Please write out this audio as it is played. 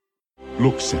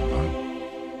Look, Simba,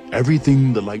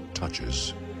 everything the light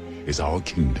touches is our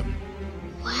kingdom.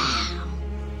 Wow.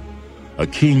 A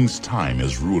king's time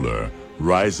as ruler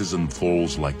rises and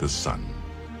falls like the sun.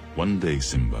 One day,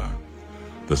 Simba,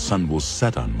 the sun will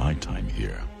set on my time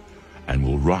here and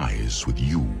will rise with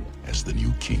you as the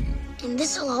new king. And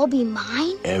this'll all be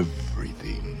mine?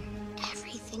 Everything.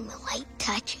 Everything the light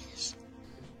touches.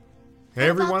 Hey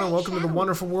everyone, and welcome to the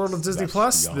wonderful world of Disney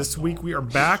Plus. This week we are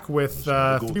back with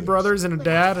three brothers and a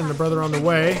dad and a brother on the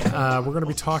way. We're going to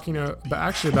be talking about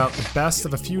the best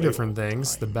of a few different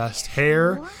things. The best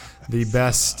hair, the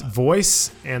best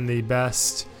voice, and the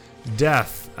best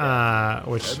death.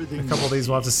 Which a couple of these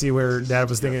we'll have to see where Dad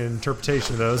was thinking an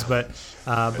interpretation of those. But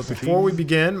before we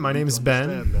begin, my name is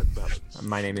Ben.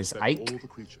 My name is Ike.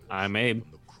 I'm Abe.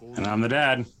 And I'm the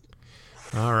dad.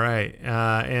 All right.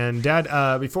 And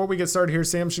Dad, before we get started here,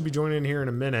 Sam should be joining in here in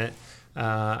a minute.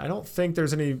 I don't think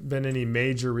there's been any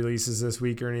major releases this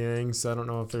week or anything, so I don't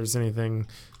know if there's anything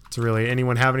to really...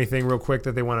 Anyone have anything real quick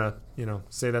that they want to,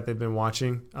 say that they've been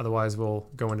watching? Otherwise, we'll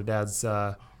go into Dad's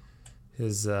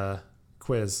his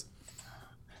quiz.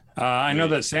 I know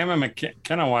that Sam and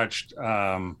McKenna watched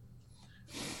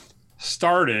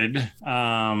started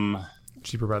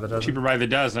Cheaper by the Dozen. Cheaper by the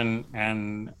Dozen,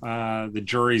 and the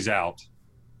jury's out.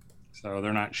 So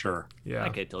they're not sure. Yeah.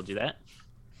 Like I told you that.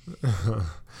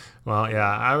 Well,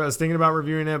 yeah, I was thinking about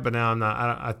reviewing it, but now I'm not.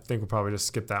 I think we'll probably just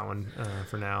skip that one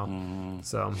for now.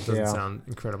 So it doesn't sound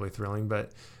incredibly thrilling.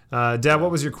 But Dad,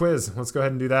 what was your quiz? Let's go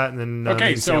ahead and do that, and then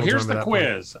okay. So here's the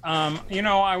quiz. As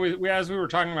we were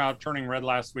talking about Turning Red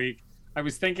last week, I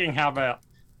was thinking how about,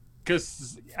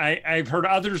 because I've heard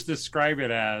others describe it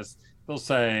as, they'll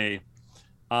say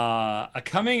a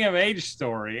coming of age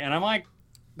story, and I'm like,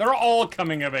 they're all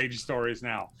coming of age stories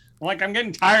now. I'm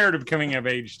getting tired of coming of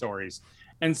age stories.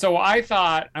 And so I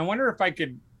thought, I wonder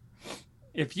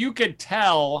if you could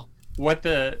tell what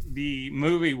the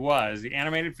movie was, the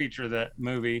animated feature of the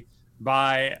movie,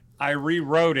 I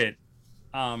rewrote it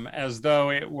as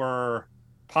though it were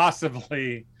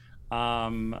possibly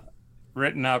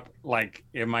written up like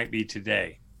it might be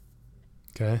today.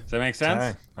 Okay. Does that make sense?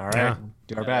 Okay. All right. Yeah.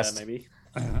 Do our best. Maybe.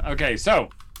 Okay, so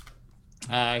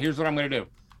here's what I'm going to do.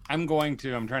 I'm trying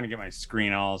to get my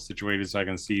screen all situated so I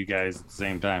can see you guys at the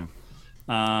same time.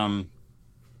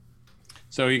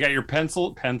 So you got your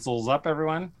pencils up,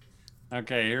 everyone?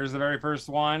 Okay, here's the very first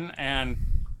one. And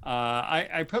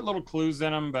I put little clues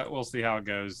in them, but we'll see how it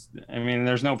goes. I mean,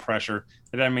 there's no pressure.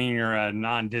 It doesn't mean you're a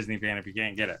non-Disney fan if you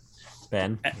can't get it.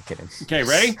 Ben, I'm kidding. Okay,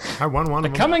 ready? I won one. A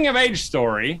coming-of-age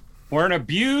story where an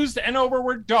abused and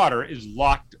overworked daughter is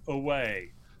locked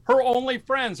away. Her only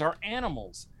friends are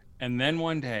animals. And then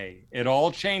one day, it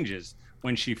all changes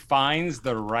when she finds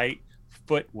the right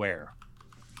footwear.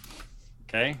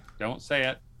 Okay? Don't say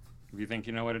it if you think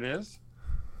you know what it is.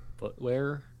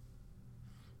 Footwear?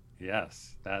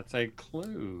 Yes, that's a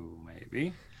clue,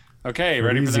 maybe. Okay,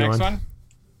 ready for the next one?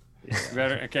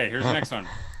 Okay, here's the next one.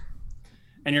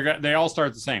 And they all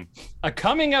start the same. A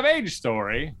coming-of-age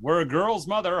story where a girl's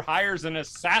mother hires an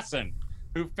assassin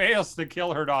who fails to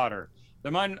kill her daughter.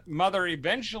 The mother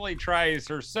eventually tries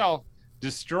herself,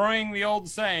 destroying the old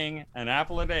saying, an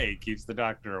apple a day keeps the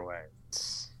doctor away.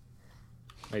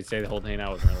 I'd say the whole thing.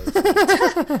 I wasn't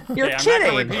really. You're I'm kidding.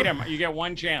 not going to repeat them. You get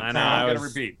one chance. I know, I'm I going to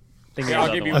was repeat. thinking I'll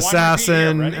of give the you one. one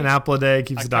Assassin, repeat. an apple a day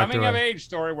keeps A the doctor away. coming-of-age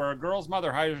story where a girl's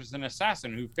mother hires an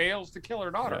assassin who fails to kill her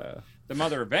daughter. The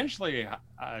mother eventually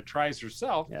tries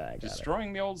herself, Yeah, I got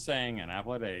destroying the old saying, an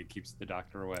apple a day keeps the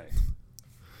doctor away.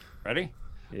 Ready?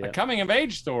 Yeah. A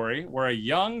coming-of-age story where a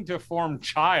young, deformed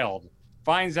child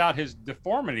finds out his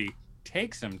deformity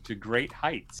takes him to great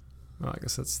heights. Well, I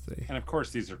guess that's the... And, of course,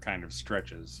 these are kind of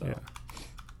stretches. So. Yeah.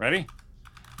 Ready?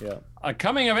 Yeah. A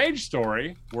coming-of-age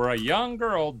story where a young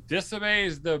girl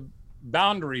disobeys the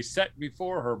boundary set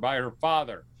before her by her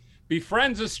father,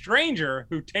 befriends a stranger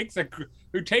who takes her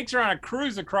on a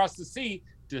cruise across the sea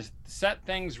to set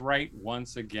things right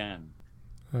once again.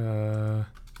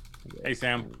 Hey,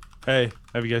 Sam. Hey,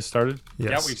 have you guys started? Yes.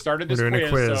 Yeah, we started this We're doing a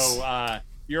quiz, so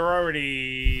you're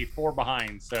already 4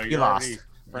 behind. So you're lost. already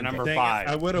for number Dang it, 5.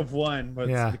 I would have won, but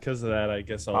Yeah. because of that, I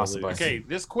guess I'll Possibly. lose. Okay,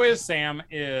 this quiz, Sam,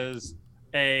 is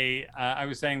I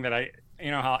was saying that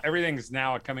how everything's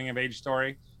now a coming of age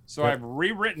story. So Yep. I've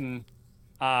rewritten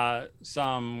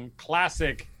some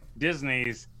classic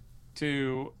Disney's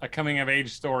to a coming of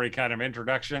age story kind of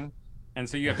introduction. And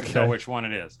so you have to tell which one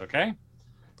it is. Okay.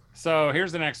 So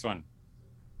here's the next one.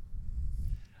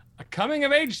 A coming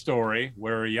of age story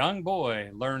where a young boy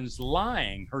learns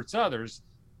lying hurts others,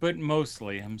 but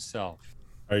mostly himself.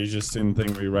 Are you just in the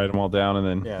thing where you write them all down and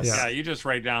then? Yes. Yeah. Yeah, you just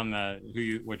write down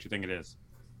what you think it is.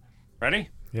 Ready?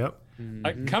 Yep.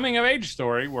 A coming-of-age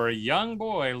story where a young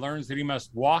boy learns that he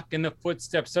must walk in the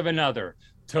footsteps of another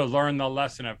to learn the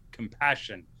lesson of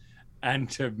compassion and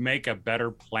to make a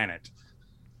better planet.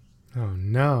 Oh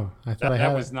no! I thought I had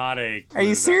That it. was not a clue. Are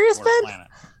you serious, Or Ben? Planet.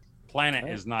 Planet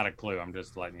is not a clue. I'm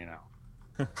just letting you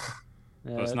know.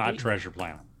 So it's not Treasure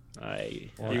Planet.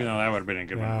 Even though that would have been a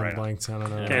good Yeah, one, I right? blanked on it.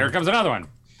 Okay, here comes another one.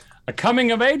 A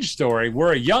coming-of-age story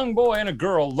where a young boy and a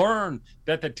girl learn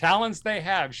that the talents they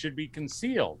have should be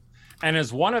concealed. And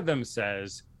as one of them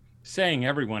says, saying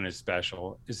everyone is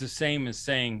special is the same as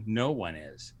saying no one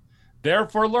is.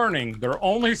 Therefore, learning they're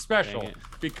only special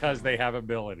because they have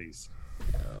abilities.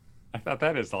 I thought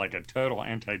that is like a total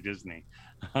anti-Disney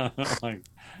like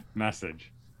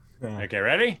message. Okay,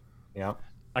 ready? Yep.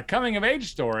 A coming-of-age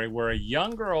story where a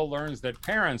young girl learns that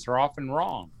parents are often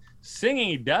wrong.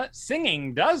 Singing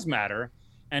does matter,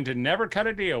 and to never cut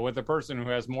a deal with a person who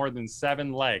has more than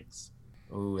 7 legs.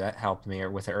 Ooh, that helped me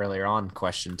with the earlier on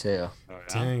question too. Oh, yeah?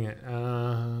 Dang it.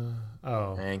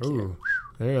 Oh. Thank Ooh, you.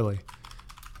 Really?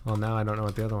 Well, now I don't know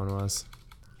what the other one was.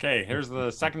 Okay, here's the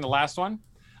second to last one.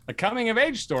 A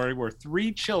coming-of-age story where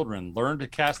 3 children learn to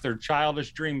cast their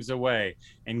childish dreams away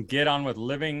and get on with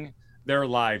living their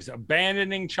lives,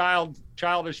 abandoning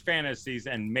childish fantasies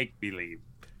and make-believe.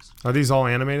 Are these all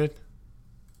animated?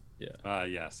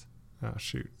 Yes. Oh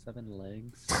shoot. 7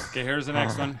 legs. Okay, here's the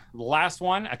next one. The last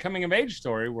one, a coming-of-age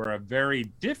story where a very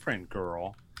different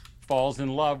girl falls in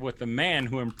love with the man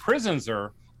who imprisons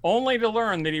her only to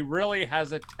learn that he really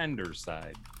has a tender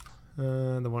side.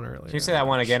 The one earlier. Can you say that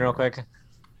one again real quick? Can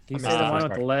you missed say the the one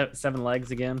first with the 7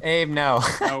 legs again? Abe, no.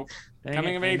 Nope. Dang it,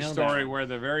 Coming-of-age I know story that. where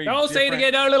the very Don't say it different-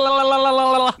 again.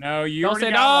 No, No, you don't already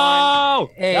say got one.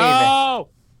 no. Abe. No.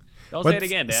 Don't say it What's-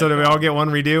 again, Dad. So did we all get one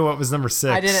redo? What was number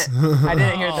 6? I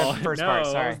didn't hear Oh, the first no, part.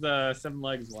 that Sorry. was the 7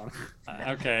 legs one.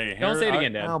 Okay. Don't say it here-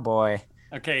 again, Dad. Oh boy.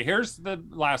 Okay, here's the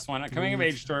last one. A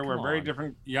coming-of-age story where a Come very on.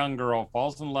 different young girl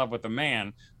falls in love with a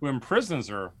man who imprisons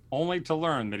her only to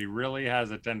learn that he really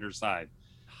has a tender side.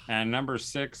 And number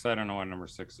 6, I don't know what number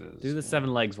 6 is. Do the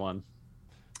 7 legs one.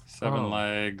 7 Oh.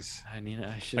 legs.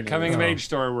 I should. A coming-of-age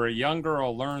story where a young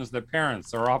girl learns that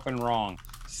parents are often wrong.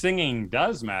 Singing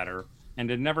does matter, and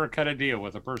to never cut a deal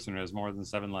with a person who has more than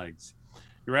 7 legs.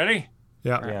 You ready?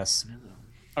 Yeah. Yes.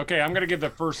 Okay, I'm going to give the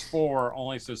first 4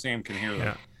 only so Sam can hear them.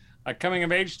 Yeah. A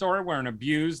coming-of-age story where an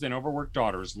abused and overworked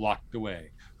daughter is locked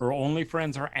away. Her only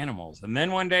friends are animals. And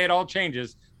then one day it all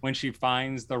changes when she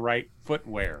finds the right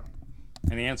footwear.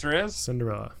 And the answer is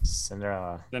Cinderella.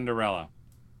 Cinderella. Cinderella.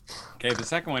 Okay, the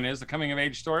second one is a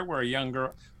coming-of-age story where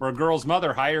a girl's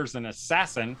mother hires an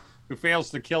assassin who fails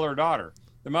to kill her daughter.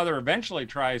 The mother eventually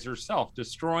tries herself,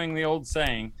 destroying the old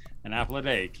saying, "An apple a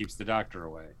day keeps the doctor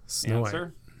away." Snow White.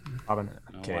 Answer? Robin.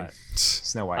 No Okay. way.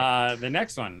 Snow White. The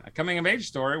next one, a coming-of-age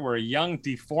story where a young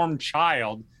deformed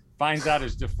child finds out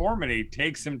his deformity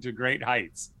takes him to great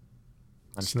heights.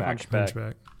 Hunchback.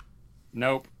 Hunchback.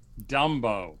 Nope.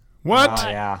 Dumbo. What? Oh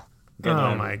yeah. Good Oh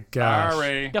one. my gosh.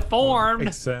 Sorry. Deformed.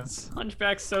 Makes sense.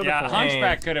 Hunchback's so Yeah, deformed.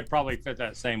 Hunchback could have probably fit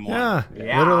that same one. Yeah,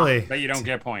 Yeah. literally. But you don't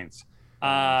get points.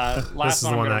 Last is one the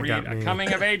I'm one going to that read. got A me.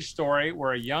 coming-of-age story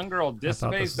where a young girl I thought this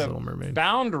disobeys was the Little Mermaid.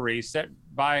 boundary set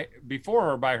before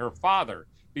her by her father,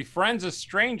 befriends a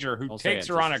stranger who I'll say takes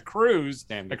it, her on a just cruise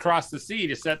stand me. across the sea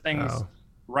to set things Oh.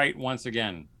 right once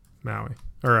again. Maui.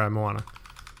 Or Moana.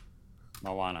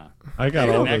 Moana. I got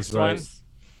The all next those right. one.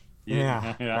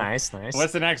 Yeah. Nice.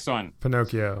 What's the next one?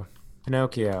 Pinocchio.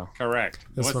 Pinocchio. Correct.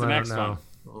 This What's one the I next don't know.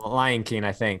 one? Lion King,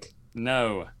 I think.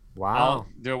 No. Wow. I'll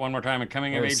do it one more time. A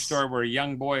coming-of-age There's- story where a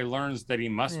young boy learns that he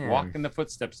must walk Man. in the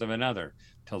footsteps of another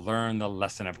to learn the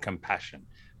lesson of compassion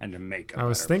and to make a I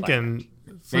was better planet. thinking.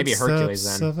 Maybe Hercules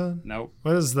Footsteps then. of a- Nope.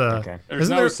 What is the? Okay. There's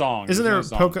Isn't no there, song. Isn't There's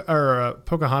there no a song.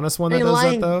 Pocahontas one that does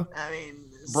that though? I mean,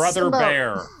 Brother Simba,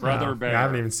 Bear. Brother Oh, Bear. yeah, I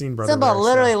haven't even seen Brother Simba Bear. so-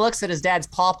 literally looks at his dad's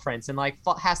paw prints and like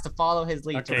has to follow his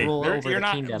lead Okay, to rule over you're the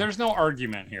not. kingdom. There's no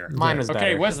argument here. Mine was Okay,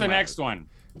 better. what's the Doesn't next one?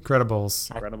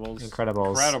 Incredibles. Incredibles.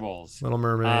 Incredibles. Incredibles. Little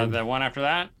Mermaid. The one after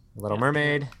that. Little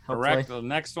Mermaid. Hopefully. Correct. The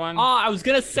next one. Oh, I was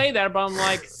gonna say that, but I'm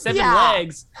like 7 Yeah.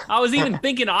 legs. I was even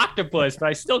thinking octopus, but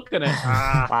I still couldn't.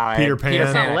 Wow, Peter Peter Pan.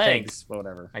 It's Pan. not I legs, think. but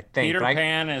whatever. I think. Peter but I-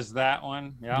 Pan is that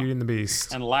one. Yeah. Beauty and the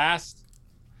Beast. And last,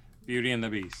 Beauty and the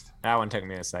Beast. That one took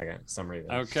me a second for some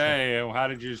reason. Okay.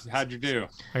 How'd you do?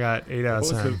 I got 8 out of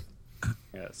What was 10.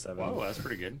 Yeah, 7. Whoa, that's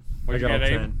pretty good. I What'd you got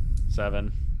get, all Abe? 10.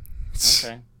 7.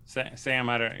 Okay. Sam,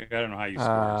 I don't know how you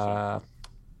score.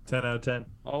 10 out of 10.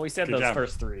 Oh, we said Good those job.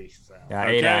 first 3. So. Yeah,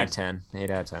 Okay. 8 out of 10. 8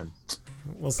 out of 10.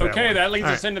 We'll So. say Okay, that leads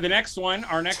All us into the next one,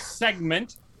 our next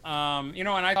segment. And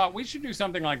I thought we should do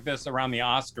something like this around the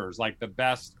Oscars, like the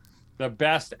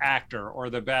best actor or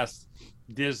the best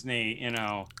Disney,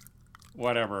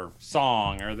 whatever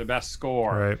song or the best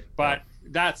score. Right. But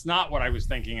that's not what I was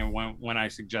thinking of when I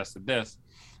suggested this.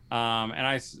 So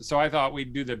I thought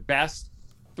we'd do the best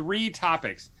 3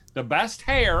 topics. The best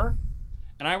hair,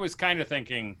 and I was kind of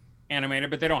thinking animated,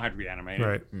 but they don't have to be animated.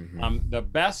 Right. The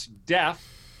best death,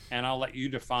 and I'll let you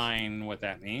define what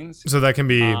that means. So that can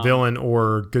be villain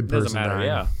or good person Doesn't matter. dying.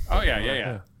 Yeah. Oh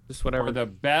yeah. Just whatever. Or the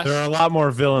best. There are a lot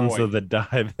more villains Boy. that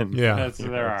die than. Yeah.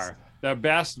 There are the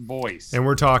best voice. And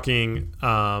we're talking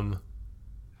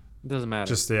It doesn't matter.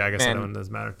 just I guess that And one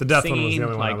doesn't matter. The death one was the Scene,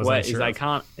 only one I like was what unsure is of.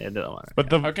 iconic? It doesn't matter.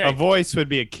 But Okay. a voice would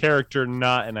be a character,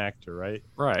 not an actor, right?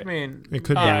 Right. I mean, It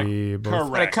could be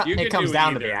both. Correct. But it You could comes do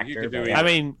down to either. the You actor, could do but- either. I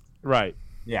mean, right.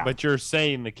 yeah. But you're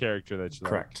saying the character that you like,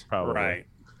 Correct. probably.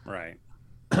 Right.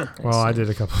 Well, I did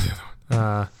a couple of the other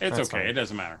ones. It's That's okay. fine. It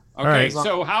doesn't matter. Okay. right.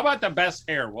 So how about the best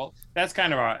hair? Well, that's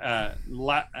kind of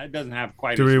it doesn't have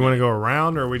quite. Do as we want to many. go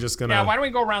around, or are we just gonna? Yeah. Why don't we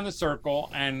go around the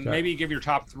circle and Okay. maybe give your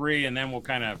top 3, and then we'll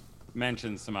kind of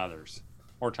mention some others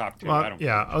or top 2. Well, I don't.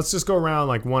 yeah, let's just go around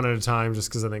like one at a time, just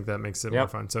because I think that makes it more Yep.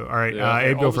 fun. So, all right, Yeah.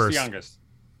 Abe, go Oldest to first. youngest.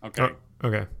 Okay. Oh,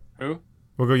 okay, Who?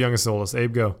 we'll go youngest to oldest.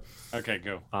 Abe, go. Okay.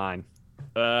 Go. Fine.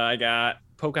 I got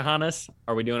Pocahontas.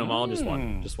 Are we doing them all? Just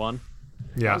one. Just one.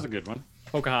 That Yeah, was a good one.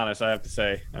 Pocahontas, I have to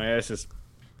say. I mean, it's just.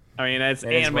 I mean, it's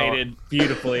It is animated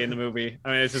beautifully in the movie. I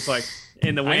mean, it's just like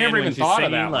in the wind never when even she's thought of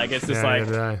singing. that one. Like it's just yeah, like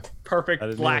neither did I. perfect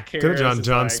didn't black hair. Could have It's John just,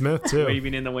 John like, Smith too.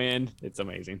 waving in the wind. It's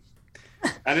amazing.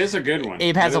 That is a good one.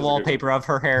 Abe That has is a good one. wallpaper of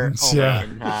her hair. Yeah.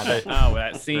 Oh,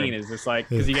 that scene is just like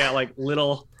because you got like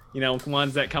little,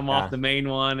 ones that come Yeah. off the main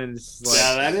one, and it's just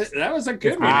Yeah, like that was a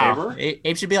good one, Wow. neighbor.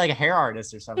 Abe should be like a hair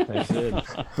artist or something.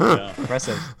 yeah.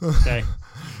 Impressive. Okay.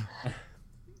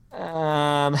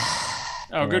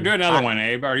 Oh, go do another one,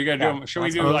 Abe. Are you gonna do them? Should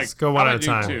we do like? Let's go one how at a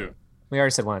about do time. 2? we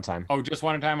already said one at a time. Oh, just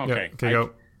one at a time. Yeah, Okay. okay,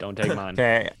 go. Don't take mine.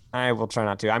 Okay, I will try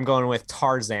not to. I'm going with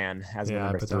Tarzan as my Yeah,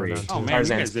 number put that one 3. down, Oh too. man, you guys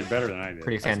Tarzan's did better than I did.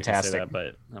 pretty I was gonna say fantastic. that,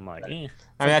 but I'm like, I mean,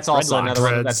 that's also Dreadlocks. another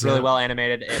one that's Dreads, really yeah. well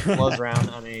animated. It flows around.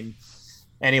 I mean,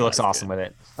 and he looks That's awesome with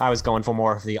it. I was going for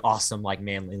more of the awesome, like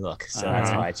manly look, so that's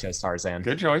Uh-huh. why I chose Tarzan.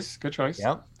 Good choice. Good choice.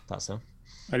 Yep, thought so.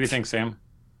 What do you think, Sam?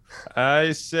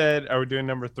 I said, are we doing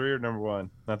number 3 or number 1?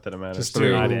 Not that it matters. Just Three.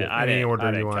 do I any didn't order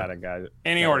you kind want. of got it.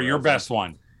 Any order, your best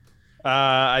one.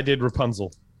 I did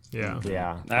Rapunzel. Yeah,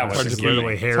 Yeah, That was Hard just to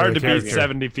literally beat. hair It's hard the to beat character.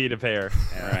 70 feet of hair.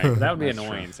 All right. That would be That's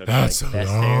annoying. So That's like, a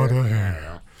best lot hair. of I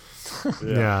hair. don't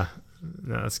know. yeah,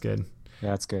 no, that's good.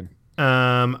 that's good.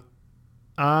 I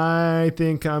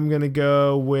think I'm gonna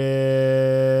go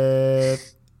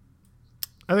with.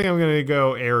 I think I'm gonna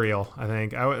go Ariel. I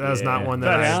think that was not Yeah. one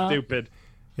that That's I. stupid.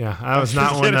 Yeah, that was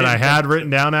not one that I had written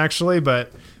down actually,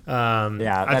 but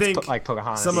Yeah, I that's think like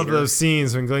Pocahontas. some of those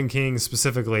scenes when Glenn King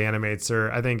specifically animates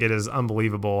her, I think it is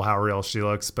unbelievable how real she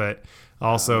looks. But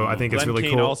also, I think it's Glenn really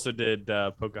Keane cool. also did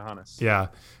Pocahontas. Yeah,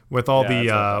 with all Yeah, the that's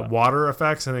what I thought. water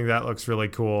effects, I think that looks really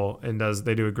cool and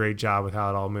they do a great job with how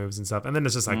it all moves and stuff. And then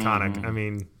it's just iconic. I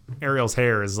mean, Ariel's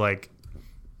hair is like,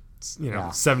 Yeah.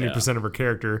 70% of her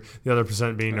character, the other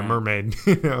percent being a mermaid.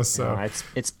 So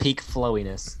it's peak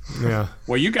flowiness. yeah,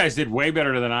 Well, you guys did way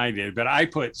better than I did, but I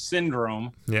put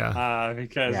Syndrome yeah,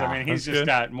 because Yeah, I mean he's that's just good.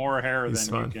 got more hair He's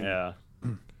than fun. you can. Yeah.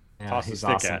 Yeah, Toss the he's stick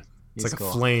awesome. at. it's He's like cool.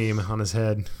 a flame on his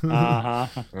head. Uh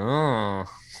huh. Oh.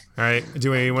 All right,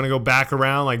 do we want to go back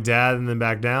around like Dad and then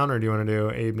back down, or do you want to do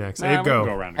Abe next? Abe, Go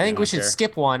go. around I think again. we should care.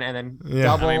 skip one and then Yeah.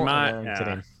 double. I mean, my and then get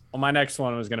in. Well, my next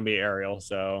one was gonna be Ariel,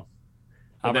 so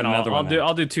How then about another one?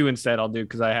 I'll do 2 instead. I'll do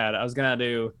because I was gonna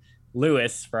do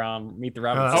Lewis from Meet the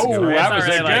Robinsons. that's a Oh, good one. that It's was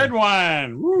not a really, good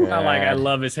one. Woo. Not like I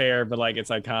love his hair, but like it's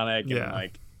iconic. Yeah. And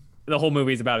like the whole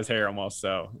movie's about his hair almost.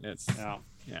 So it's Yeah.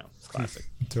 it's classic.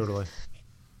 Totally.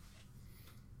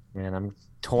 Man, I'm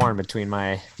torn between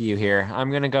my few here. I'm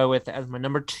gonna go with as my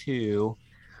number 2.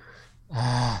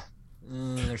 They're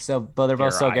both so good.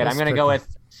 Let's I'm gonna pick go one.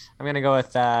 with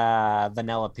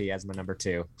Vanellope as my number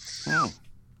 2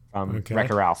 from Okay.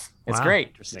 Wreck-It Ralph. It's Wow.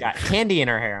 great. She's got candy in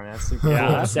her hair. I mean, that's super Yeah,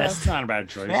 cool. that's not a bad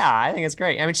choice. Yeah, I think it's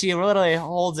great. I mean, she literally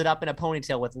holds it up in a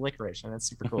ponytail with licorice, and that's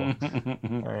super cool. I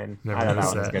mean, Never I thought that noticed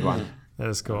one's a that. good one. That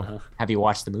is cool. Have you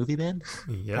watched the movie, Ben?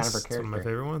 Yes, her it's one of my character.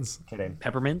 favorite ones. Kidding.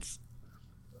 Peppermints.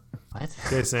 What?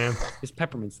 Okay, Sam. There's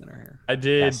peppermints in her hair. I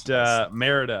did Yes.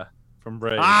 Merida from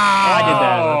Brave. I did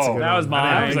that. Oh, That's a good That was one. I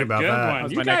mine. didn't That was think a about good that. one.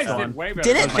 was You my guys next did one. way better.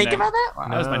 Didn't than think me. about that?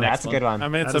 That was my next That's a one. good one. I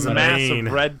mean, it's That a is massive mean.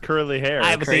 red curly hair. I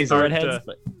have a thing for Hard redheads, to-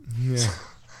 but Yeah.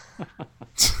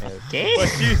 Okay. What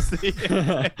do you see?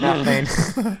 Nothing.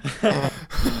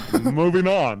 Moving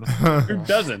on. who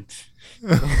doesn't?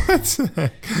 All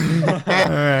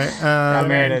right.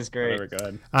 Merida's great. Whatever, go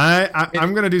ahead.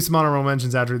 I'm gonna do some honorable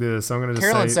mentions after we do this. So I'm gonna just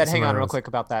Carolyn say said, some hang on real honorables. quick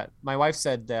about that. My wife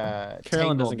said Carolyn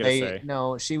Tangled, doesn't get a say.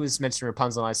 No, she was mentioning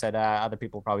Rapunzel. And I said other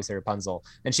people probably say Rapunzel.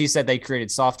 And she said they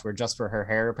created software just for her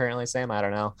hair, apparently, Sam. I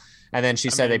don't know. And then she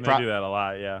said they they do that a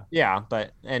lot. Yeah. Yeah,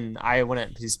 and I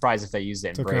wouldn't be surprised if they used it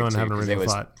in So Brave Carolyn too, having a because really it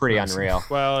was thought. pretty Nice. unreal.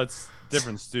 Well, it's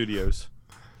different studios.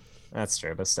 That's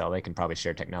true, but still, they can probably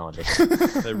share technology.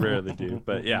 They rarely do,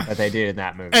 but yeah. But they did in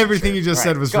that movie. Everything sure. you just All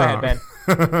said right, was go wrong. ahead,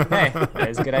 Ben. Hey, that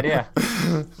is a good idea.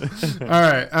 All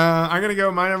right. I'm gonna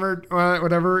go. My number,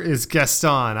 whatever, is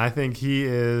Gaston. I think he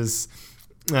is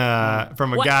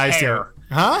from a What guy's hair?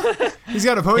 Huh? He's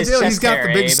got a ponytail. chest He's got hair,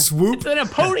 the big Abe. swoop. It's in a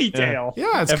ponytail.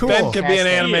 Yeah, it's If cool. Ben could be an Gaston.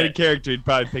 animated character, he'd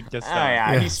probably pick Gaston. Oh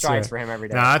yeah, Yeah, he strides sure. for him every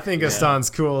day. No, I think Gaston's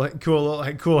cool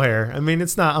hair. I mean,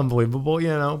 it's not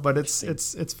unbelievable, but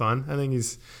it's fun. I think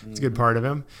it's a good part of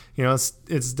him.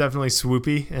 It's definitely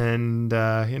swoopy, and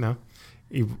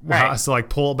he has to like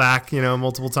pull it back,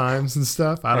 multiple times and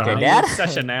stuff. I don't Okay, know. Dad.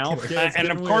 Session now. And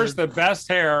of course, the best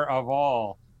hair of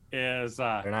all is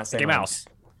They're not saying Mickey Mouse.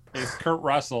 Kurt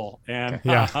Russell, and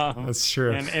Yeah, that's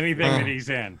true. and anything that he's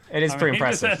in. It is pretty He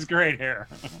impressive. just has great hair.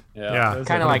 Yeah,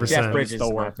 Kind of like 100%. Jeff Bridges, in my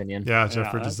Store. opinion. Yeah, Jeff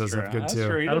Yeah, Bridges that's does have true. good That's too.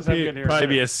 true. He That'll does have good hair. probably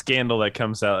be too. a scandal that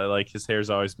comes out. Like his hair's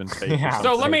always been fake. Yeah.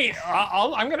 So let me.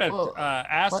 I'm gonna Well,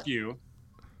 ask what? you.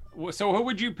 So who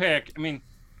would you pick? I mean,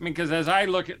 because as I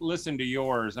listen to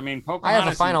yours, I mean, Pocahontas. I have a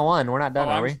and- final one. We're not done,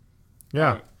 Oh, are I'm- we?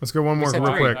 Yeah, let's go one more said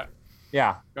real three. quick.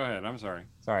 Yeah. Go ahead. I'm sorry.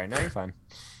 Sorry, no, you're fine.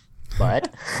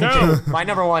 But No. my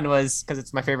number one was because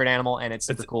it's my favorite animal and it's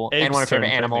super cool and one of my favorite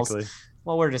animals. Technically.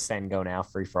 Well, we're just saying go now,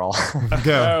 free for all.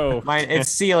 Go. Oh, Mine,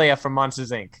 it's Celia from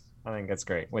Monsters Inc. I think that's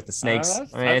great with the snakes.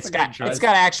 that's- I mean, that's a good it's choice.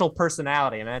 got actual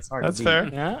personality, and that's hard That's to beat. fair.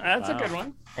 Yeah, that's Wow. a good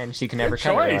one. And she can never Good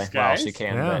cut it. Really. choice, Well, guys. she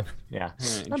can, Yeah. but yeah, I'm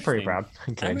pretty interesting. proud. I'm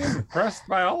I'm kidding. impressed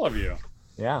by all of you.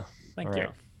 Yeah. Thank All you.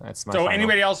 right. That's my So, final.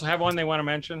 anybody else have one they want to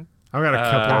mention? I've got a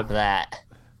couple. Stop that.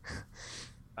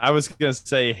 I was gonna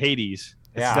say Hades.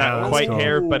 It's Yeah. not Yeah, quite that's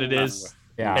hair, cool. but it is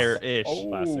Yeah. hair-ish. Oh,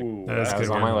 That is That good was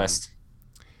on one. my list.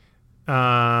 Do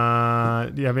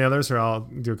you have any others, or I'll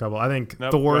do a couple? I think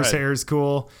Nope, go Thor's ahead. hair is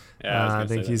cool. Yeah, I was I gonna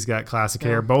think say he's got classic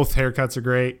hair. Both haircuts are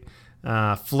great.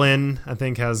 Flynn, I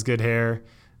think, has good hair.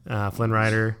 Flynn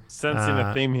Rider. Sensing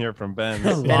a theme here from Ben.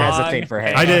 Ben has a thing for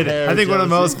hair. I did. hair I think one of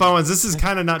the jealousy. most fun ones. This is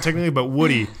kind of not technically, but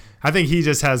Woody. I think he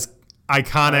just has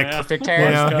iconic. Perfect You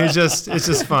hair. know, it's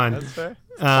just fun. That's fair.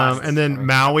 And then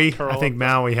Maui. Curl I think up.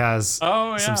 Maui has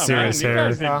Oh yeah, some serious man, hair.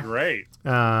 you guys did great.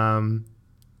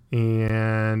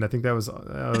 And I think that was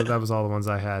all the ones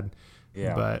I had.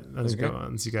 Yeah. But I think the good.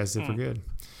 ones you guys did were good.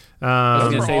 was Those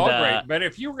gonna were say all that- great. But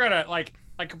if you were gonna like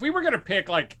if we were gonna pick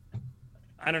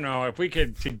I don't know, if we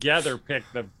could together pick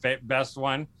the best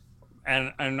one,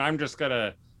 and I'm just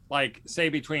gonna say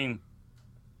between,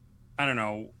 I don't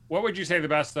know, what would you say the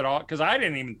best at all? Because I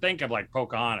didn't even think of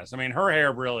Pocahontas. I mean, her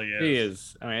hair really He is.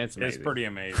 is. I mean, it's It's amazing. pretty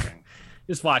amazing.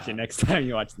 Just watch it next time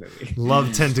you watch the movie.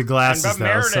 Love tinted glasses But though.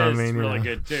 Merida So I is mean, really you know.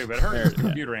 good too. But her is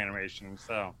computer animation,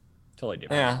 so Totally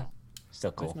different. Yeah.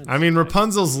 Still cool. I mean,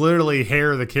 Rapunzel's literally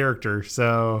hair the character.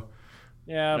 So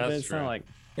Yeah, but That's it's true. not like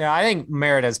Yeah, I think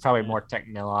Merida is probably more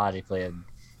technologically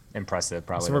impressive.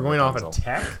 Probably. we're than going off Rapunzel. of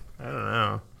tech. I don't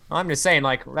know. I'm just saying,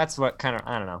 that's what kind of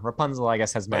I don't know. Rapunzel, I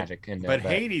guess, has magic in it. but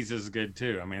Hades is good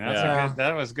too. I mean, that's Yeah.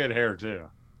 that was good hair too.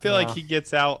 I feel like Yeah. he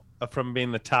gets out from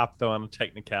being the top though on a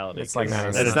technicality. It's like 'cause that.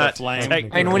 It's It's not the flame.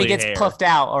 technically I mean, when he gets hair. puffed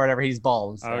out or whatever, he's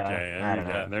bald. So, Okay, I don't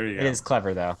know. there you go. It is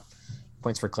clever though.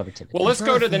 Points for cleverity. Well, let's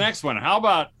go to the next one. How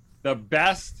about the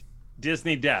best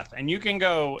Disney death? And you can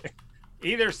go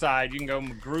either side. You can go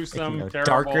gruesome, go terrible,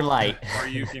 dark or light. or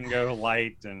you can go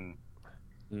light and.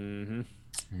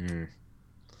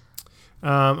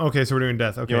 Okay, so we're doing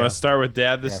death. Okay. You want to start with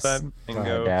Dad this Yes. time and Go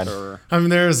ahead, go? Dad. Or I mean,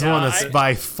 there's Yeah, one that's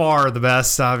by far the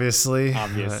best, obviously.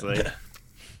 obviously.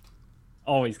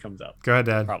 Always comes up. Go ahead,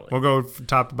 Dad. Probably. We'll go from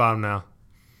top to bottom now.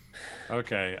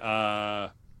 Okay.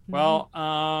 Well,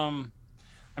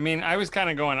 I mean, I was kind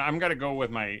of going. I'm gonna go with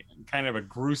my kind of a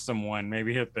gruesome one.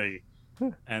 Maybe hit the,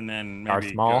 and then Darth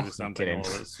maybe Maul? go to something a Kidding.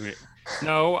 little bit sweet.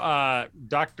 No,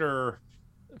 Doctor,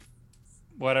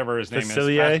 whatever his name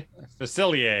Facilier? is,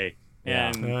 Facilier, Yeah.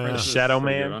 and Princess Shadow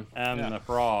Pretty good Man. one. and the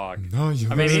frog. No, you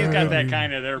I mean, he's got that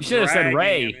kind of. You should have said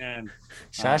Ray.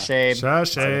 Shush, Abe.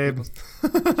 Shush, Abe.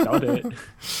 Shout it.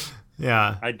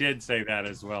 Yeah. I did say that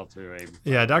as well too, Abe.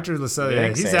 Yeah, Dr. Lascelles,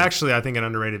 Thanks, he's Abe. actually, I think, an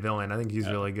underrated villain. I think he's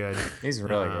really good. He's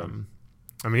really good.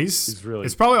 I mean, he's really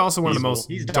it's probably also one of the evil. most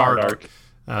He's dark,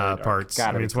 dark. parts. I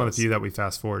Gotta mean, be it's one of close. the few that we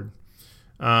fast forward.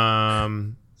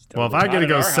 Well, if I How get to did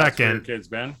go our house for your second, kids,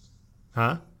 Ben.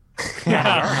 huh? How did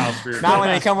our house for your Not when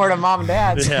they come over to mom and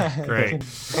dad's. Yeah. Great. Watch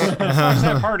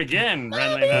that part again,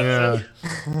 Renly. That's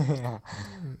Yeah.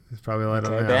 It's probably light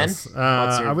on Okay, the Ben? house.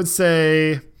 What's your- I would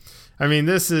say, I mean,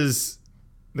 this is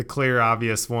the clear,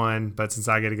 obvious one, but since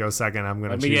I get to go second, I'm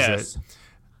going Let to me choose guess. it.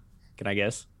 Can I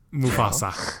guess?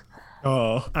 Mufasa.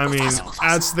 Oh. I mean,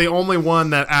 that's the only one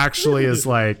that actually is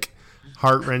like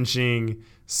heart-wrenching,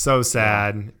 so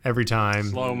sad every time.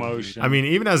 slow motion. I mean,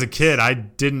 even as a kid, I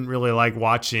didn't really like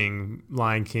watching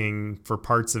Lion King for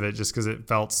parts of it just because it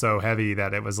felt so heavy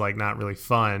that it was like not really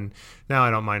fun. Now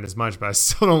I don't mind as much, but I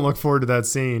still don't look forward to that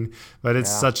scene. But it's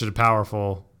such a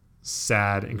powerful,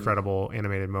 sad, incredible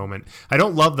animated moment. I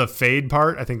don't love the fade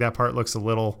part. I think that part looks a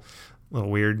little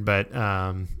weird, but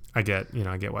I get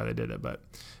why they did it. But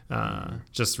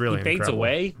just really He fades incredible.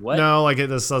 away? What? No, like it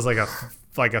just does like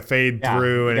a fade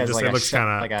through, and He it does just like it a looks shut- kind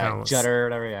of like a judder or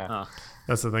whatever. Yeah.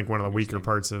 That's I think one of the weaker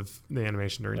parts of the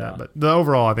animation during that. But the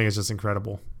overall, I think it's just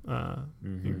incredible,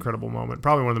 incredible moment.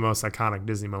 Probably one of the most iconic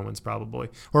Disney moments, probably,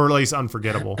 or at least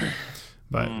unforgettable.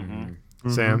 But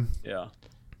Sam, Yeah.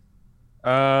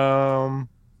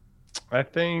 I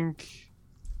think.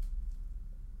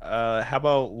 How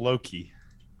about Loki?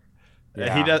 He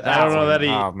does. I don't know that he.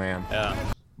 Oh man. Yeah.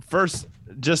 First,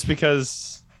 just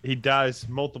because he dies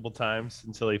multiple times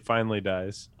until he finally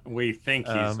dies. we think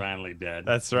he's finally dead.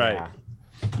 That's right. Yeah.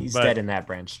 He's But- dead in that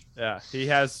branch. Yeah, he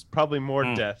has probably more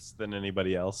deaths than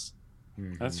anybody else.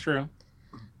 That's true.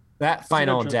 That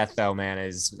final true. death, though,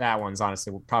 man, that one's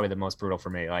honestly probably the most brutal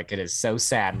for me. Like, it is so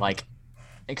sad. Like,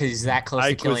 because he's that close to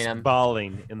Ike was killing him.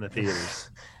 bawling in the theaters.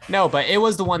 No, but it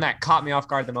was the one that caught me off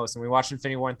guard the most. When we watched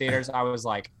Infinity War in theaters, I was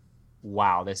like,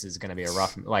 wow, this is going to be a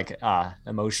rough, like,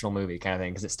 emotional movie kind of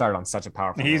thing. Because it started on such a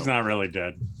powerful He's note. not really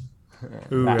dead.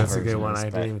 ooh, That that's a good version one. is, I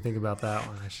but- didn't even think about that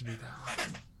one. I should do that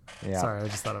one. Yeah. Sorry, I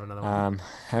just thought of another one.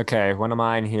 Okay, one of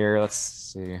mine here. Let's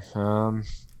see.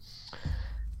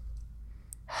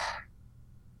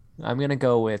 I'm gonna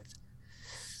go with.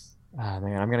 I'm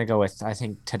gonna go with. I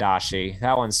think Tadashi.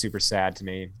 That one's super sad to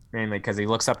me, mainly because he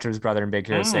looks up to his brother in Big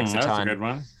Hero 6 a That's a ton. good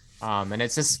one. And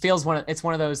it just feels it's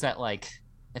one of those that like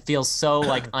it feels so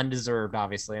like undeserved,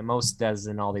 obviously, and most does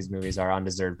in all these movies are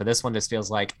undeserved, but this one just feels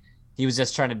like he was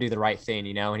just trying to do the right thing,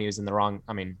 and he was in the wrong.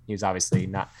 I mean, he was obviously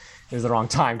not. It was the wrong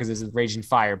time because it was raging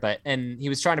fire, and he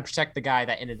was trying to protect the guy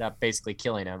that ended up basically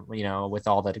killing him. With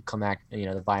all the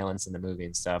the violence in the movie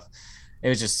and stuff. It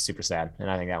was just super sad, and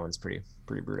I think that one's pretty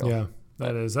brutal. Yeah,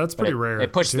 that's But pretty rare.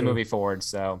 It pushed the too. movie forward,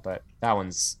 but that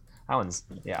one's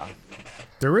yeah.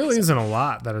 There really isn't a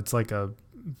lot that it's like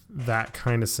that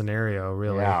kind of scenario,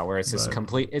 really. Yeah, where it's just But-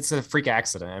 complete. It's a freak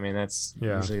accident. I mean, that's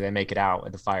Yeah. usually they make it out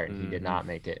with the fire, and he did not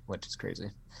make it, which is crazy.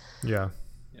 Yeah,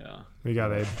 Yeah. we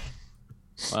got Abe.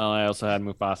 Well, I also had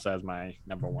Mufasa as my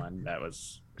number one. That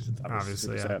was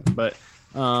Obviously, super yeah. sad. But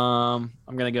I'm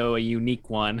gonna go a unique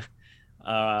one.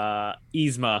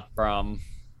 Yzma from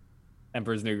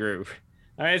Emperor's New Groove.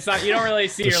 I mean, it's not. You don't really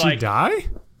see Did her she like. die?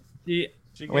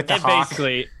 With the and hawk.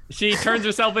 basically, she turns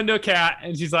herself into a cat,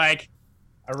 and she's like,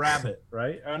 A rabbit,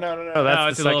 right? Oh no, "No,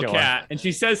 that's it's the a little second one. cat." And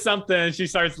she says something, and she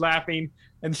starts laughing,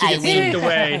 and she I gets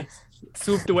see.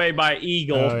 swooped away by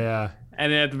eagle. Oh yeah,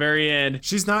 And then at the very end,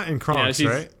 she's not in Kronks, she's-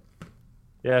 right?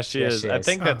 Yeah, she Yes, is. she I is.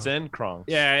 think that's Oh. in Kronk.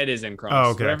 yeah, it is in Kronks. Oh,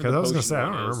 okay. Whatever Because the I was gonna potion say I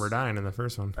one don't is. remember dying in the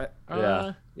first one. Yeah.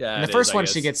 In the it first is, I one,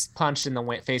 guess. she gets punched in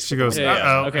the face. She with the goes, window. Yeah.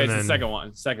 Uh-oh, Okay, and it's the then- second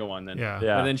one. Second one then. Yeah.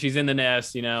 Yeah. And then she's in the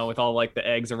nest, with all like the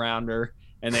eggs around her,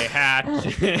 and they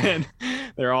hatch, and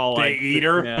they're all They like eat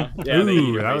her? Yeah, they eat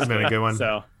Ooh, her, that would've been a basically. good one.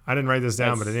 So I didn't write this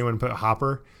down, but That's- anyone put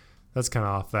Hopper? That's kind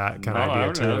of off that kind of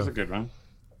idea That was a too. good one.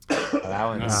 That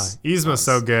one's. Yzma's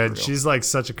so good. brutal. She's like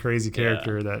such a crazy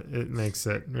character that it makes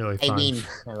it really fun.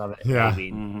 I love it. Yeah,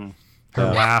 Mm-hmm. her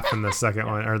laugh in the second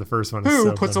one or the first one. Is Who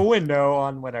so puts funny. a window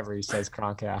on whatever he says,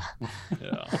 Kronk? Yeah.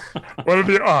 yeah. What are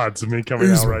the odds of me coming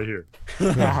out right here?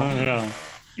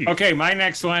 Okay, my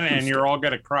next one, and you're all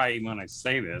gonna cry even when I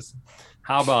say this.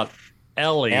 How about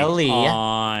Ellie? Ellie.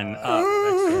 On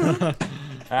That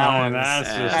one's, that's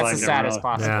just that's like the a saddest real-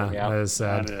 possible. Yeah, Yeah. that is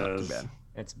sad. that is.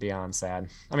 It's beyond sad.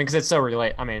 I mean, because it's so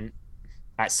relate. I mean,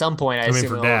 at some point, I mean, assume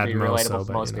for it'll Dad be more relatable so, for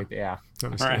but, most you know. people. Yeah.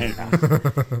 I'm just Right.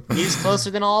 kidding. He's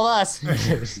closer than all of us.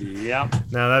 Yep.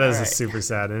 No, that is All right. super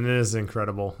sad, and it is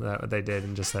incredible that what they did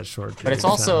in just that short. But it's period of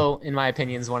time. also, in my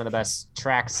opinion, is one of the best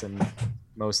tracks in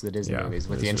most of the Disney Yeah, movies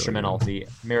with it the is really instrumental. good. The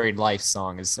Married Life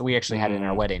song is. We actually had it in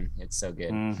our wedding. It's so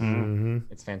good. Mm-hmm. Mhm.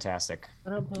 It's fantastic.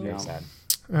 Very Yeah. sad.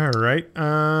 All right.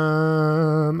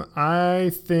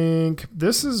 I think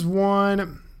this is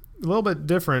one a little bit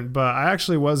different, but I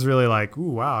actually was really like,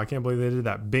 ooh, wow, I can't believe they did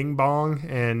that Bing Bong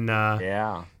and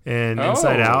Yeah.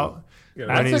 Inside Oh, Out. that's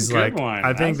And a he's good like, one.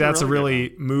 I think that's a really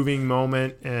really moving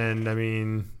moment, and I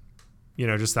mean,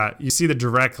 just that you see the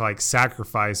direct like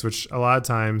sacrifice, which a lot of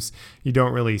times you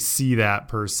don't really see that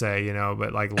per se,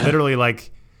 but like literally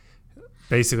like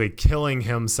basically killing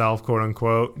himself, quote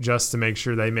unquote, just to make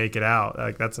sure they make it out.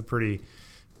 Like that's a pretty,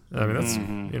 that's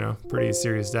pretty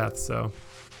serious death. So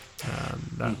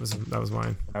that was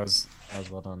mine. That was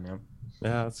well done, yeah.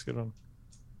 Yeah, that's a good one.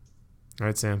 All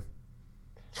right, Sam.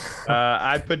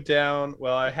 I put down.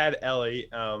 Well, I had Ellie.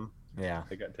 Yeah.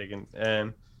 They got taken,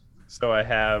 and so I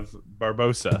have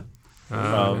Barbosa.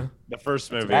 The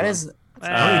first movie. That is.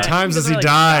 How many times does he really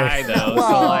die? though,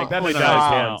 Well, so like that Only doesn't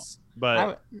dies count. once,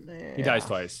 but He dies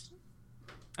twice.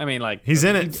 I mean, like He's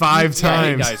in it 5 Yeah, he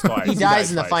times. dies twice. He dies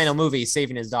in the twice. final movie,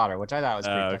 saving his daughter, which I thought was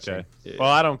pretty touching. okay. Well,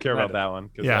 I don't care about that one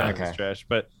because Yeah. that Okay. was trash.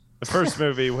 But the first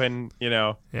movie, when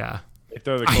Yeah. they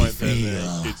throw the coins in and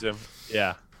he shoots him,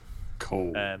 yeah,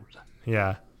 Cold. and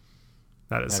Yeah.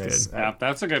 That is That good. is- Yeah,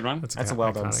 that's a good one. That's a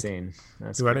well done scene.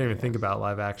 That's Ooh, I good, didn't even yeah. think about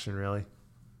live action really.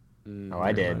 Oh,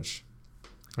 I did. Much.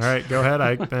 All right, go ahead,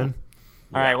 Ike. Ben.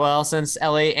 All right. Well, since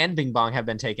Ellie and Bing Bong have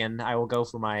been taken, I will go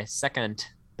for my second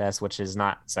best, which is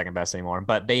not second best anymore,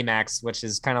 but Baymax, which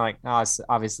is kind of like, it's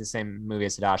obviously the same movie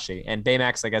as Tadashi. And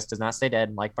Baymax, I guess, does not stay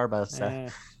dead like Barbosa.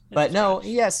 But no,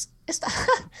 yes, it's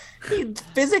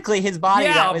physically his body.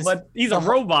 Yeah, that was, but he's a the whole-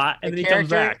 robot, and then he comes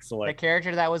back. So the like,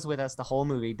 character that was with us the whole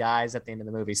movie dies at the end of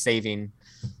the movie, saving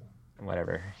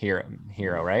whatever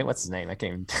hero, right? What's his name? I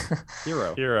can't even.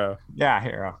 hero. Yeah,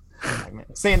 hero.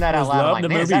 Saying that out I loud, love I'm the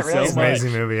like, man, is that movie really so It's much. an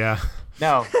amazing movie, yeah.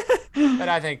 No, but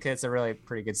I think it's a really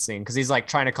pretty good scene because he's like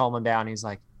trying to calm him down. He's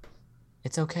like,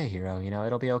 "It's okay, hero.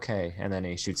 It'll be okay." And then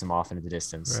he shoots him off into the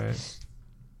distance. Right.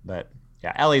 But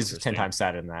yeah, Ellie's 10 Interesting. times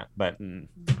sadder than that. But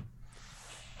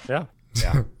Yeah.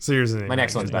 yeah, So yours is my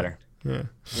next one's better. Yeah.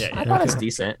 I thought it's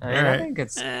decent. I Alright. think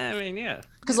it's I mean, yeah.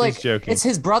 because like joking. it's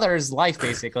his brother's life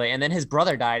basically, and then his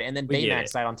brother died, and then We get Baymax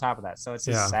it. died on top of that. So it's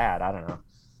just Yeah. sad. I don't know.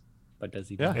 But does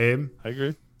he? Yeah. Abe. I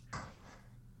agree.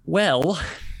 Well,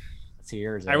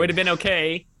 Tears. I would have been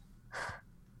okay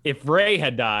if Ray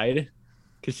had died,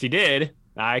 because she did.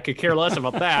 I could care less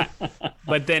about that.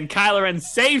 But then Kylo Ren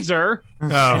saves her, Oh,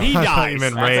 and he I thought dies. you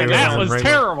meant That's Ray like, that was was in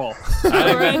terrible.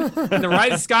 Kylo Ren, in the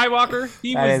Rise of Skywalker,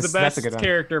 he That was is- the that's a best good one.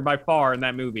 character by far in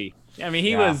that movie. I mean,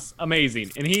 he Yeah. was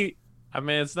amazing, and he. I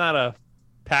mean, it's not a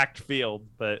packed field,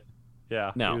 but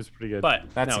yeah, No. he was pretty good. But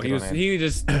That's a no, good he was. one, man. He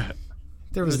just There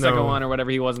the was second no one or whatever.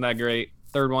 He wasn't that great.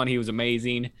 Third one, he was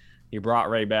amazing. He brought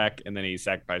Ray back, and then he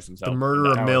sacrificed himself. the murder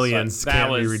of That was- millions that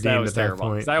can't was, be that redeemed was at that terrible.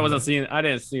 point. 'Cause I wasn't seeing. I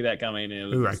didn't see that coming. It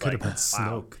was Ooh, I just could have like, put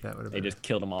wow. Snoke. That would have They been. just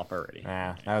killed him off already.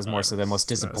 Yeah, that was more so the most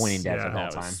disappointing death of yeah. all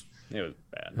That time. was, it was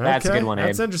bad. That's a good one,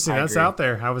 That's Abe. interesting. I That's agree. out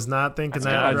there. I was not thinking That's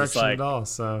that good. I was just direction like- at all.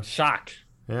 So Shocked.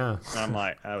 yeah. I'm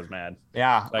like, I was mad.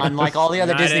 Yeah, Like, unlike all the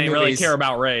other and Disney I didn't really movies. care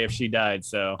about Ray if she died.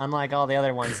 So Unlike all the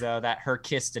other ones, though, that her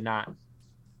kiss did not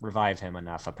revive him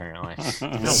enough. Apparently,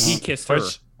 no, he kissed her.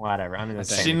 Which- whatever. I'm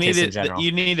just saying she the kiss in needed. general.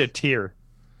 You need a tear.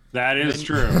 That is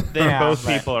true. Then Yeah, both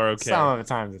but people are okay. Some of the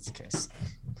times it's a kiss,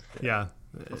 Yeah.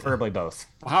 preferably both.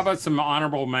 How about some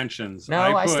honorable mentions? No,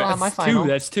 I still have my That's final. two.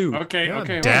 That's two. Okay, Yeah,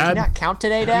 okay. Dad. Did you not count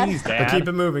today, Dad? Please, But Dad. keep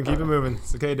it moving. Keep it moving.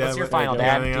 It's okay, Dad. What's your What- final, you Dad?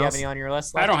 got Do anything you have else? any on your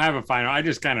list? I don't have a final. I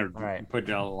just kind of Right. put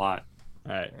down a lot.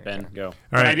 All right, Ben, go. All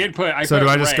But I right. did put. So put do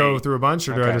I just Ray. go through a bunch,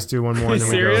 or do I Okay. just do one more? Are And you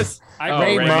then we serious? I Oh, put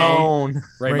Raymond.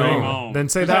 Raymond. Raymond. Then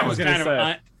say 'Cause that was one. kind of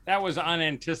gonna say. that was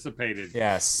unanticipated.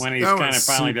 Yes. When he That kind of was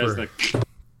finally does super. the.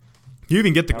 You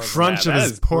even get the was crunch bad. of That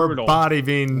his is poor brutal. body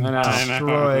being I know.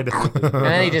 destroyed. and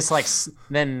then he just like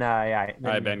then All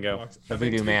right, Ben, go. the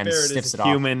voodoo man Fair, it stiffs is it a off.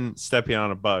 human stepping on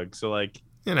a bug. So like,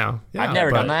 Yeah, I've never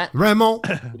but done that. Remo.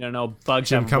 You don't know bugs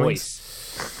Jim have a Cummings.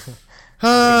 voice.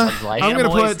 I'm Life. gonna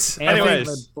Animals- put. animals I have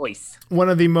think a voice. one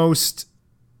of the most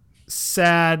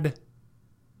sad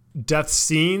death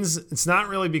scenes. It's not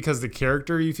really because the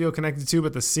character you feel connected to,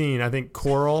 but the scene. I think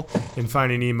Coral in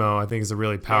Finding Nemo, I think, is a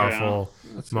really powerful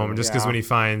moment. Just because Yeah. when he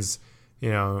finds,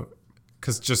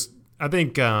 because just I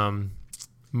think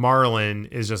Marlin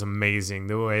is just amazing.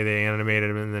 The way they animated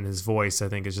him and then his voice, I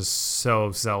think, is just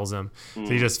so sells him. So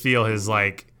you just feel his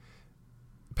like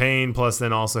pain plus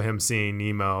then also him seeing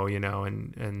Nemo,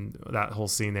 and that whole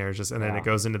scene there is just, and then it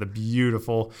goes into the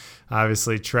beautiful,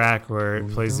 obviously, track where it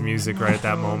plays the music right at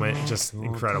that moment. Just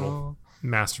incredible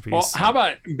masterpiece. Well, how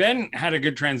about Ben had a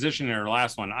good transition in our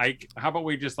last one. How about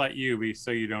we just let you be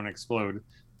so you don't explode?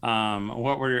 What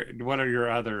are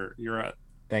your other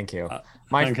Thank you. Uh,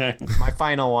 My okay. my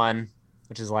final one,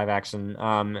 which is live action,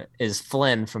 is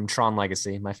Flynn from Tron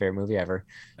Legacy, my favorite movie ever.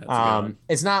 That's a good one.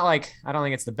 It's not like I don't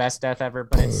think it's the best death ever,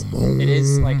 but it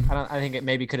is like I think it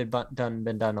maybe could have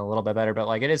been done a little bit better, but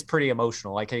like it is pretty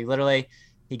emotional. Like he literally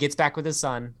he gets back with his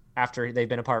son after they've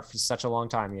been apart for such a long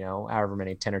time, however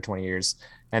many 10 or 20 years,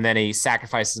 and then he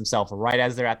sacrifices himself right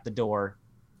as they're at the door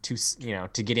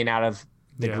to getting out of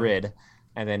the grid,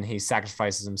 and then he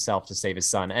sacrifices himself to save his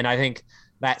son. And I think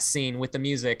that scene with the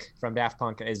music from Daft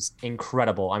Punk is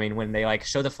incredible. I mean, when they like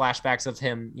show the flashbacks of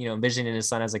him, envisioning his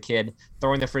son as a kid,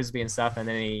 throwing the frisbee and stuff, and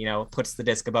then he, puts the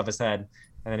disc above his head,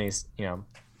 and then he's,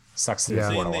 sucks through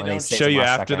the portal. They and don't show you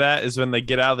after that is when they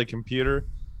get out of the computer.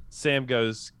 Sam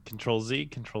goes Control Z,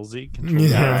 Control Z, Control Z.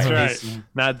 Yeah. That's He's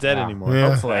not dead anymore.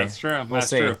 Yeah. Hopefully. That's true. We'll That's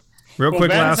see. true. Real Well,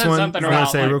 quick, Ben last said one. I'm something gonna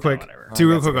about, say real like, quick, whatever. two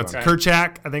real That's a quick good ones. one.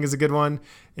 Kerchak, I think, is a good one,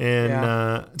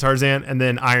 and Tarzan, and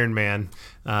then Iron Man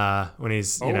when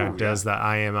he's does the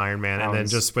I am Iron Man, and then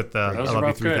just with the I Those are Love You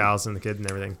both good. 3000, the kid and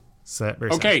everything. So,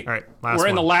 very Okay. sad. All right, last We're one.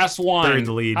 in the last one. Third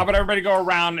lead. How about everybody go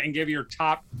around and give your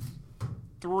top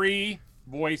 3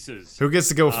 voices? Who gets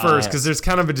to go first? Because there's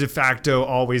kind of a de facto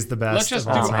always the best. Let's just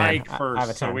of do all time. man. Ike I have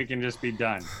first, a so ton. we can just be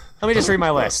done. Let me just read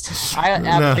my list. I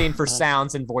have a thing for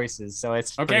sounds and voices, so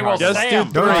it's Okay, pretty well, hard to Just say. do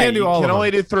Sam. 3. No, you can't do all you of can only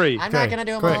them. do 3. I'm Okay, not gonna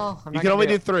do them quick. all. I'm You not can gonna only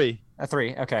do do 3. a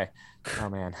 3. Okay. Oh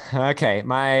man. Okay.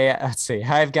 Let's see.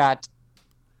 I've got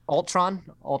Ultron.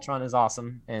 Ultron is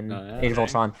awesome, and Age of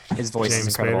Ultron. His voice is James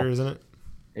incredible. Spader, isn't it?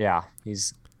 Yeah,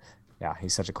 he's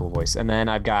such a cool voice. And then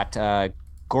I've got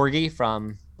Gorgie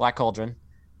from Black Cauldron.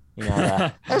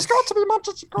 There's got to be much.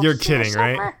 You're kidding,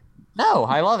 right? No,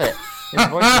 I love it. His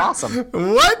voice is awesome.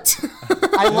 What?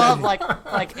 I love like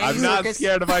Andy I'm not Serkis.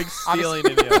 scared of Mike stealing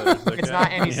any others. It's okay? not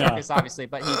Andy Serkis, obviously,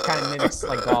 but he kind of mimics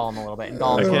like Gollum a little bit. And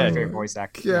Gollum's one of my Okay. favorite voice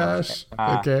actors. Gosh.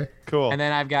 Okay. Cool. And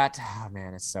then I've got, oh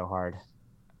man, it's so hard.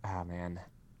 Oh man.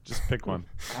 Just pick one.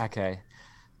 Okay.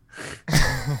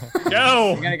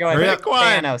 Go. I'm gonna go with Hurry up.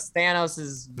 Thanos.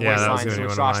 Thanos' voice Yeah, that was lines gonna be with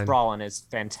one of Josh mine. Brolin is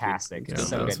fantastic. Yeah, It's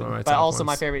so that was good. one of my But top also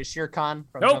my ones. favorite Shere Khan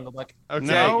from Nope. Jungle Book. Okay,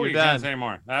 No, you're you can't done. say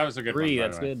more. That was a good 3. one. by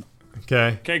That's the way. good.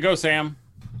 Okay. Okay, go Sam.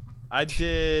 I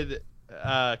did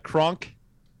Kronk.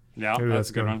 Yeah, Ooh, that's that's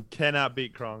a good good. one. Cannot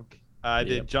beat Kronk. I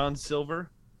did John Silver.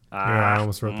 Yeah, I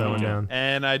almost wrote that one down.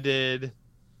 And I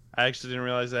actually didn't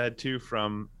realize I had 2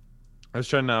 from. I was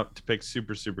trying not to pick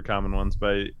super common ones, but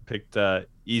I picked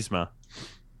Yzma.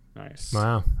 Nice.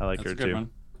 Wow. I like That's her a good too. one.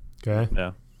 Okay.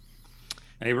 Yeah.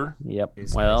 Aver? Yep.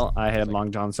 He's Well, I had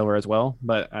Long John Silver as well,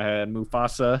 but I had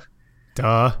Mufasa.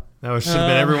 Duh. That should have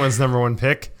been everyone's number one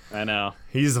pick. I know.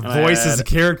 He's the And I voice as a had-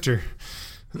 character.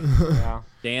 Yeah.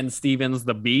 Dan Stevens,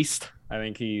 the Beast. I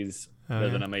think does yeah.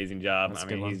 an amazing job. That's a I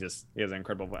good mean, one. he has an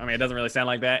incredible voice. I mean, it doesn't really sound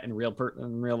like that in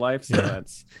real life, so Yeah.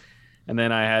 that's. And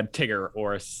then I had Tigger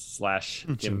or /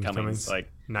 Jim Jim Cummings. Cummings.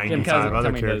 Like 95 Jim other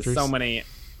Cummings characters. does so many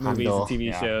movies Heimdall. and TV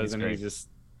Yeah, shows, he's and great.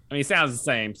 he sounds the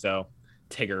same. So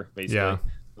Tigger, basically. Yeah.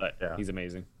 But he's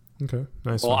amazing. Okay.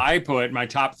 Nice Well, one. I put my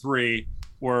top 3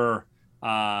 were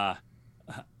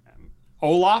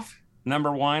Olaf,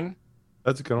 number 1.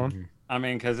 That's a good one. I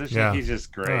mean, because Yeah. he's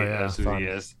just great. Oh, yeah, That's who fun. he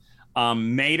is.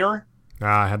 Mater.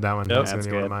 I had that one. Yep. That's That's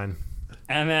gonna be one of good. mine.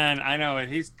 And then I know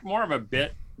he's more of a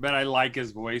bit, but I like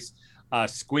his voice.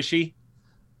 Squishy.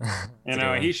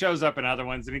 He shows up in other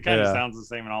ones and he kind of Yeah. sounds the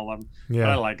same in all of them. But I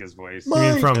Yeah. like his voice. You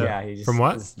mean from Yeah, he just, from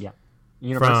what? Yeah.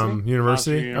 University. From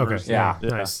University? Monster University. Okay.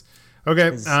 Yeah. Nice.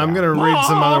 Okay, His, I'm gonna read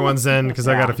some other ones then because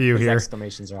I got a few his here.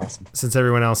 exclamations are awesome. Since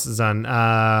everyone else is on.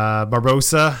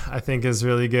 Barbosa, I think, is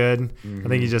really good. I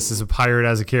think he just is a pirate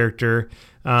as a character.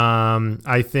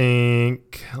 I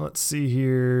think, let's see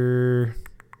here.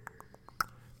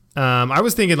 I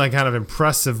was thinking like kind of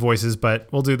impressive voices, but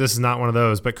we'll do this is not one of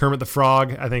those. But Kermit the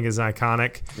Frog, I think, is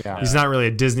iconic. Yeah. He's not really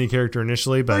a Disney character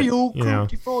initially, but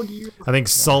I think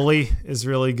Sully is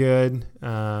really good.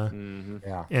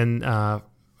 Yeah. And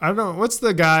I don't know, what's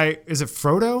the guy? Is it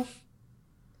Frodo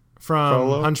from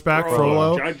Frollo? Hunchback? Frollo.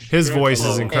 Frollo. Judge His Dredd voice is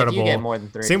Frollo. incredible. If you get more than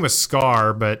 3. Same with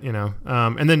Scar, but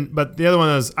but the other one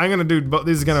is I'm gonna do both.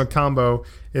 These is kind of a combo.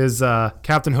 Is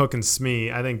Captain Hook and Smee?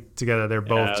 I think together they're I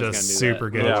both was just gonna do super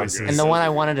that. good Yeah. voices. And the one I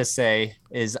wanted to say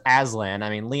is Aslan.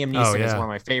 I mean, Liam Neeson is yeah. one of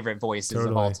my favorite voices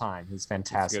of all Totally. time. He's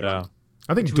fantastic. Yeah.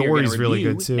 I think Which we are gonna Dory's really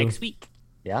review good too. next week.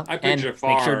 Yeah. I put And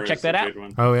Jafar make sure to check as that a out. good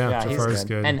one. Oh yeah, yeah, he's Jafar is good.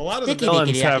 good. And A lot of the Dicky, villains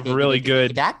Dicky, have Dicky, really Dicky,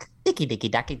 good- Duck. Dicky, Dicky,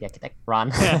 Ducky, Ducky, Duck.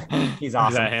 Ron. He's Is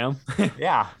awesome. that him?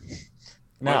 Yeah.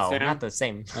 No, Sam? not the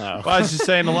same. Oh. Well, I was just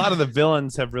saying, a lot of the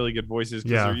villains have really good voices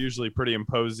because Yeah. they're usually pretty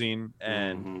imposing,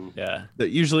 and Mhm. Yeah.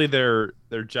 usually their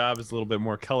job is a little bit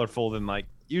more colorful than like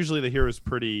usually the hero's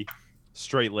pretty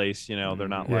straight laced. They're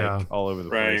not Yeah. like all over the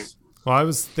Right. place. Well, I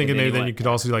was thinking then maybe you then like you could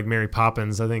also do like Mary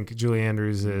Poppins. I think Julie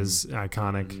Andrews is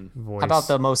iconic voice. How about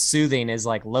the most soothing is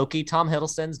like Loki? Tom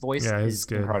Hiddleston's voice Yeah, he's is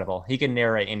good. incredible. He can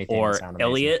narrate anything. Or and sound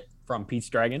amazing. Elliot from Pete's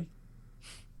Dragon.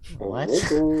 What?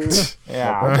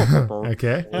 Yeah.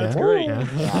 Okay. That's yeah. great.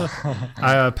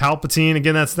 Yeah. Palpatine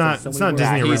again. That's not. so It's many not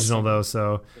Disney more. original though.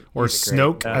 So or He's great.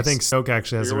 Snoke. I Yes. think Snoke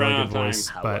actually has a You're really right good on voice.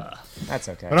 time. But That's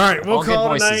okay. all right, we'll All good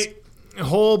call it a voices. night. A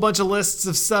whole bunch of lists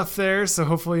of stuff there. So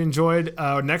hopefully you enjoyed.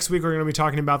 Next week we're going to be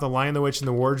talking about The Lion, the Witch, and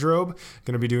the Wardrobe.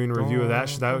 Going to be doing a review of that.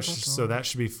 So that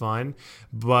should be fun.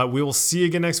 But we will see you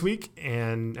again next week.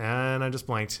 And I just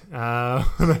blanked. What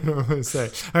I normally say.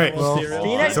 All right. Well, see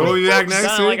you next So we'll be back next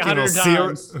Sounded like week, and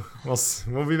 100 times.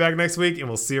 we'll be back next week, and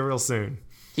we'll see you real soon.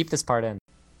 Keep this part in.